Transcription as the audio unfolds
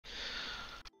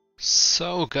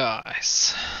So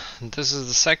guys, this is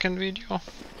the second video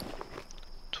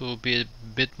to be a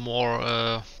bit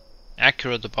more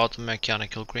accurate about the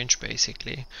mechanical Greench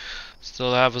basically.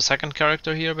 Still have a second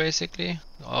character here basically,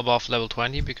 above level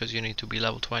 20 because you need to be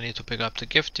level 20 to pick up the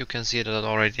gift. You can see that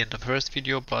already in the first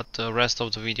video, but the rest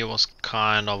of the video was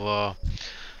kind of a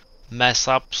mess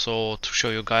up, so to show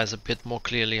you guys a bit more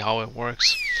clearly how it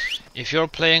works. If you're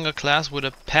playing a class with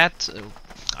a pet,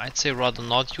 I'd say rather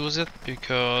not use it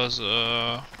because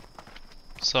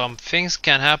some things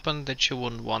can happen that you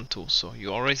wouldn't want to. So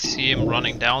you already see him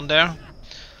running down there.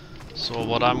 So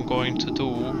what I'm going to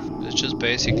do is just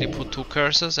basically put 2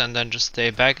 curses and then just stay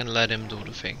back and let him do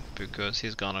the thing, because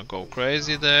he's gonna go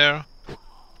crazy there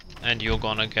and you're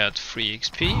gonna get free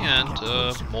XP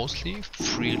and mostly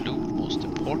free loot, most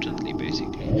importantly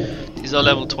basically. These are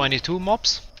level 22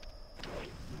 mobs.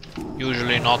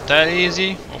 Usually not that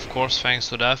easy, of course thanks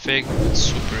to that thing, it's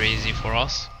super easy for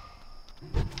us.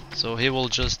 So he will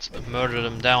just murder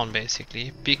them down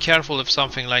basically. Be careful if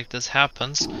something like this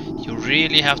happens, you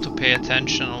really have to pay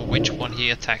attention on which one he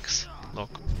attacks. Look,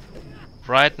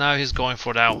 right now he's going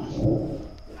for that one.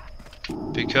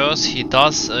 Because he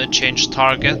does change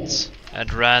targets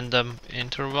at random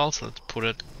intervals, let's put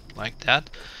it like that.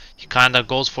 He kinda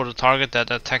goes for the target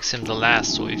that attacks him the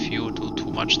last, so if you do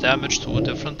too much damage to a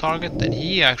different target than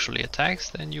he actually attacks,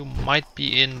 then you might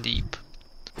be in deep.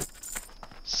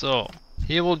 So,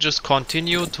 he will just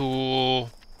continue to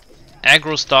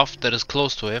aggro stuff that is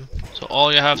close to him, so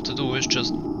all you have to do is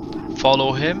just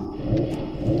follow him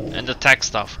and attack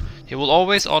stuff. He will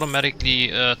always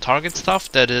automatically target stuff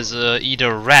that is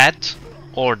either red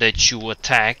or that you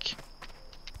attack.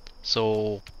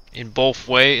 So in both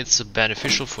way it's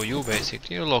beneficial for you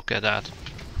basically. Look at that.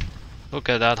 Look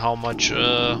at that, how much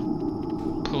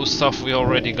cool stuff we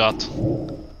already got.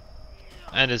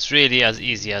 And it's really as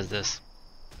easy as this.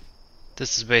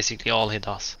 This is basically all he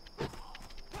does.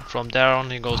 From there on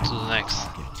he goes to the next.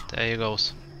 There he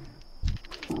goes.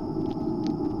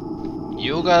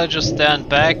 You gotta just stand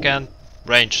back and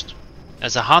ranged.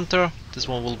 As a hunter, this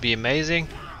one will be amazing.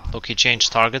 Look, he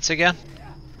changed targets again.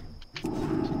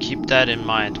 So keep that in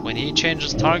mind. When he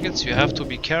changes targets, you have to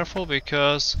be careful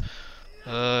because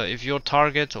if your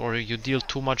target or you deal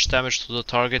too much damage to the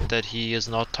target that he is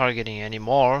not targeting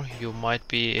anymore, you might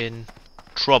be in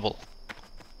trouble.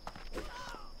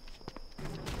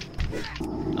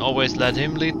 Always let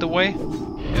him lead the way.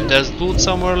 If there's loot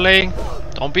somewhere laying,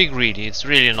 don't be greedy, it's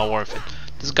really not worth it.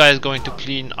 This guy is going to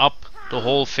clean up the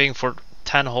whole thing for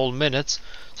 10 whole minutes,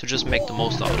 so just make the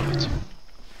most out of it.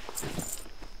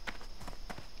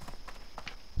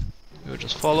 You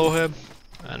just follow him,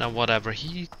 and then whatever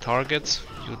he targets,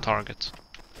 you target.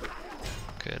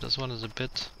 Okay, this one is a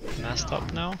bit messed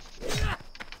up now.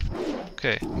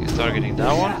 Okay, he's targeting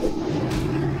that one.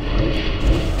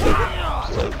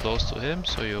 Stay close to him,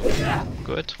 so you're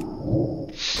good.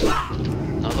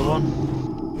 Another one.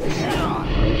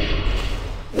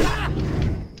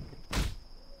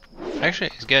 Actually,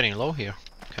 he's getting low here.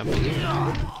 Can't believe it.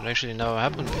 It actually never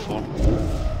happened before.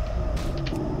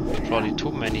 Probably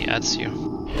too many ads here.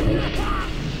 Probably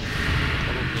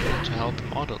need to help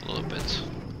him out a little bit.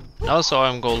 Never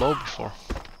saw him go low before.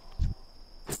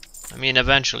 I mean,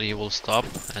 eventually he will stop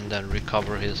and then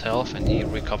recover his health, and he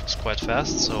recovers quite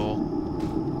fast, so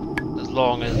as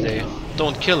long as they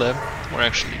don't kill him, we're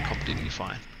actually completely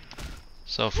fine.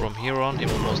 So from here on he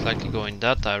will most likely go in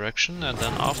that direction, and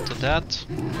then after that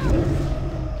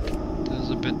there's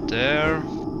a bit there.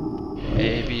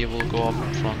 Maybe he will go up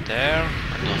in front there,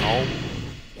 I don't know.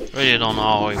 Really don't know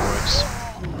how he works.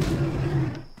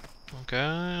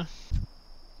 Okay.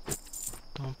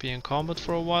 Don't be in combat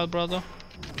for a while, brother.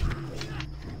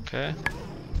 Okay.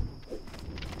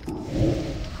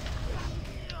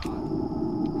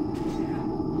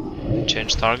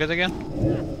 Change target again.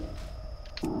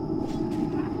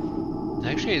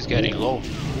 Actually he's getting low.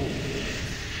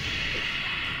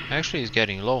 Actually he's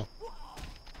getting low.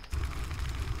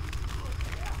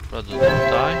 Brother, don't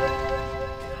die.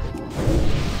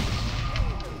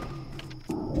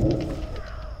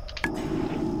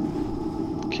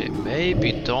 Okay,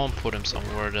 maybe don't put him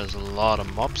somewhere there's a lot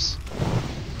of mobs.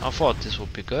 I thought this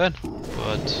would be good,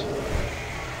 but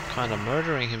kind of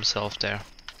murdering himself there.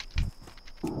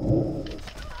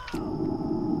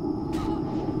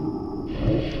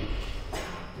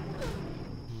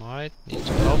 Might need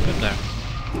to help him there.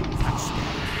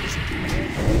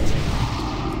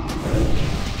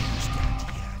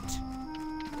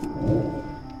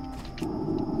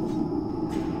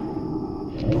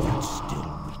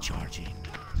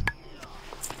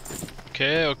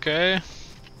 Okay, okay.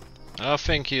 I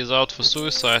think he is out for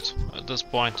suicide at this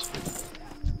point.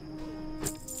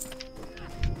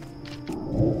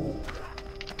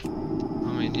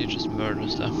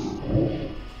 murders them.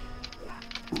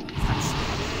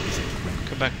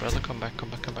 Come back, brother, come back, come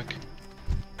back, come back.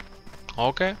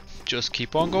 Okay, just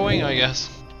keep on going, I guess.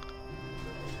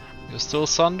 You're still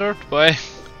sundered, but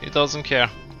he doesn't care.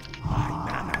 My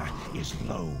mana is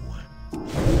low.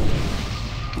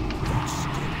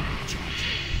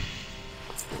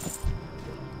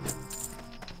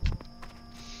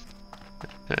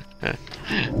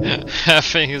 That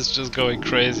thing is just going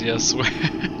crazy, I swear.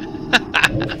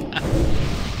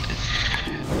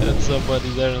 There's somebody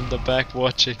there in the back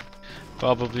watching,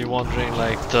 probably wondering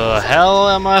like, the hell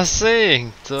am I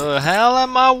seeing? The hell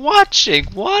am I watching?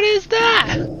 What is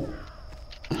that?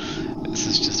 This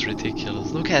is just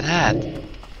ridiculous. Look at that.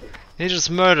 He just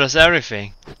murders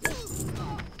everything.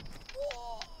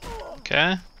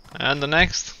 Okay, and the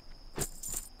next.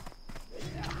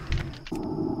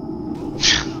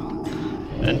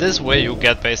 And this way you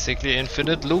get basically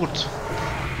infinite loot.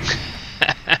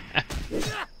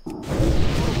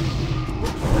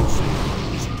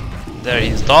 There,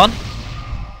 he's done.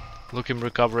 Look him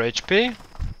recover HP.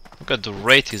 Look at the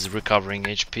rate he's recovering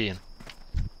HP in.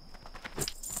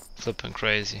 Flipping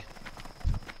crazy.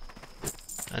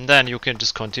 And then you can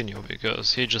just continue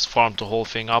because he just farmed the whole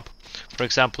thing up. For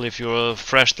example, if you're a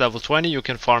fresh level 20, you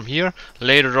can farm here.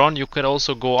 Later on you can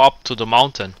also go up to the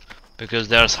mountain, because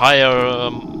there's higher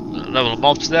level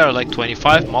mobs there, like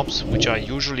 25 mobs, which are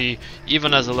usually,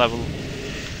 even as a level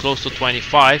close to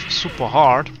 25, super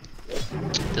hard.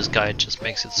 This guy just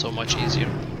makes it so much easier.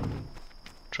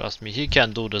 Trust me, he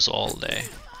can do this all day.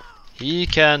 He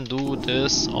can do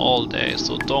this all day,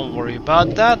 so don't worry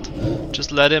about that.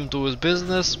 Just let him do his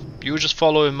business. You just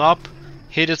follow him up,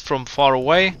 hit it from far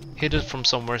away, hit it from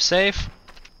somewhere safe,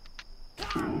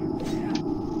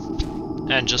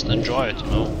 and just enjoy it, you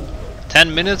know.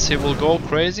 10 minutes he will go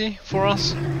crazy for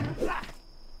us.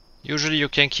 Usually you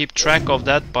can keep track of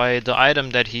that by the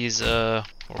item that he's or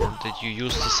that you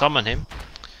use to summon him.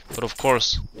 But of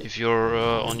course, if you're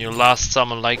on your last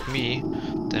summon like me,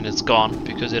 then it's gone,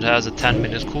 because it has a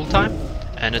 10-minute cooltime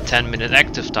and a 10-minute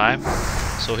active time.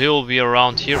 So he will be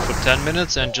around here for 10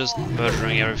 minutes and just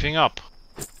murdering everything up.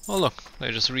 Oh look,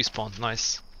 they just respawned,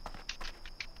 nice.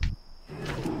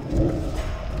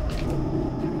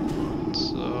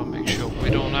 So make sure we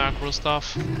don't aggro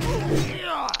stuff.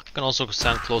 You can also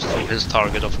stand close to his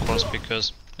target, of course,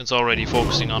 because it's already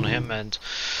focusing on him and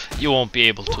you won't be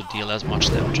able to deal as much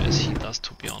damage as he does,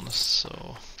 to be honest.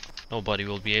 So nobody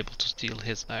will be able to steal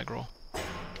his aggro.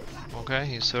 Okay,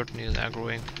 he certainly is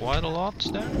aggroing quite a lot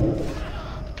there.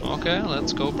 Okay,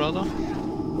 let's go, brother.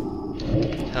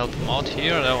 Help him out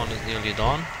here, that one is nearly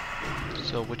done.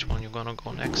 So which one you gonna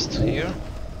go next? Here?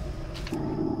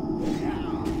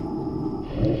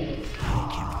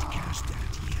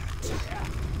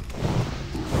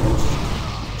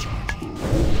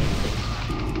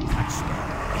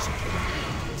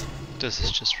 This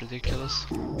is just ridiculous.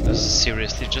 This is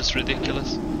seriously just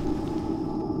ridiculous.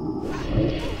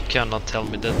 You cannot tell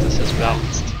me that this is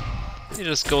balanced. He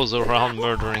just goes around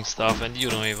murdering stuff and you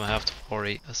don't even have to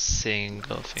worry a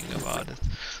single thing about it.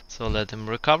 So let him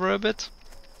recover a bit.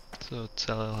 So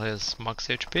tell his max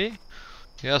HP.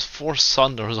 He has 4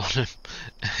 sunders on him.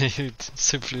 He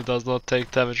simply does not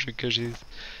take damage because he's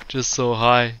just so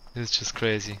high. It's just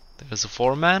crazy. There's a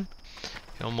 4-man.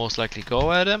 He'll most likely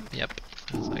go at him. Yep,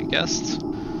 as I guessed.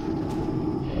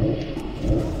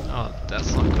 Oh,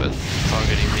 that's not good.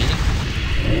 Targeting me.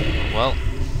 Well,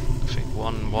 I think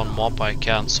one mob I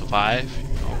can survive.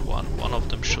 You know, one of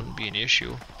them shouldn't be an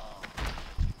issue.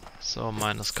 So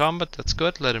minus combat, that's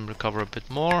good. Let him recover a bit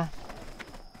more.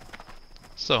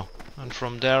 So, and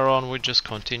from there on we just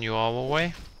continue our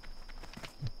way.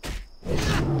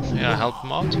 Yeah, help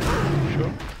him out.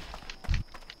 Sure.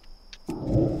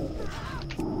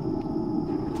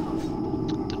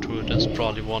 The druid is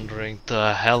probably wondering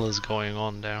the hell is going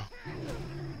on there.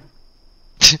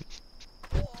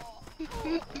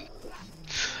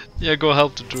 Yeah, go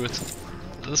help the druid.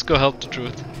 Let's go help the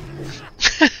druid.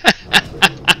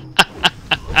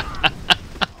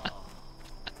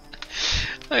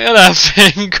 Look at that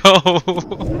thing go!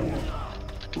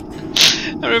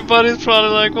 Everybody's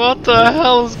probably like, what the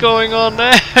hell is going on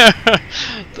there?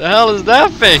 The hell is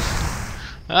that thing?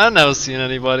 I've never seen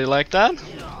anybody like that.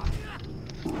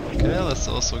 Okay, let's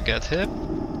also get him.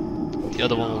 The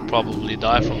other one will probably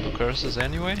die from the curses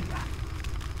anyway.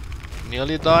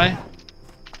 Nearly die.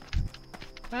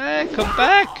 Hey, come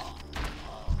back!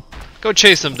 Go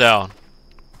chase him down.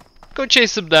 Go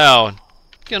chase him down.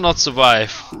 You'll not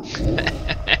survive.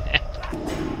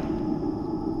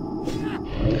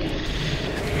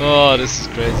 Oh, this is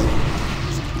crazy.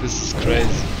 This is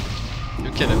crazy.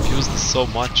 You can abuse this so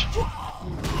much.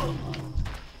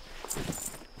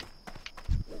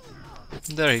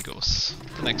 There he goes.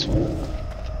 The next one.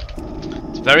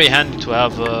 It's very handy to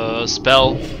have a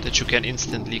spell that you can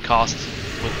instantly cast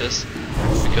with this,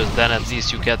 because then at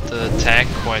least you get the tag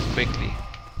quite quickly.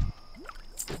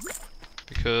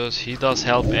 Because he does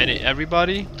help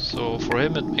everybody, so for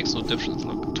him it makes no difference.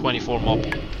 Look, 24 mob.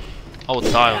 I would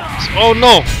die on this. Oh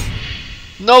no!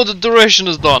 No, the duration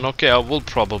is done. Okay, I will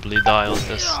probably die on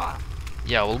this.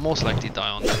 Yeah, I will most likely die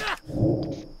on that.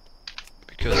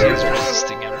 Because he's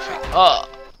resisting everything. Ah!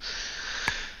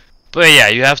 But yeah,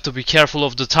 you have to be careful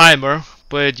of the timer.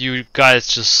 But you guys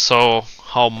just saw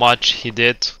how much he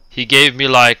did. He gave me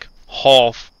like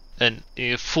half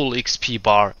a full XP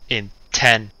bar in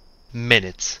 10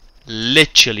 minutes.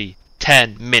 Literally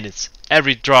 10 minutes.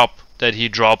 Every drop that he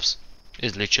drops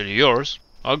is literally yours.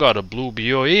 I got a blue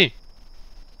BOE.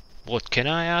 What can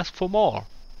I ask for more?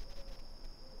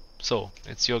 So,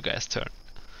 it's your guys' turn.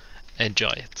 Enjoy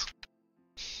it.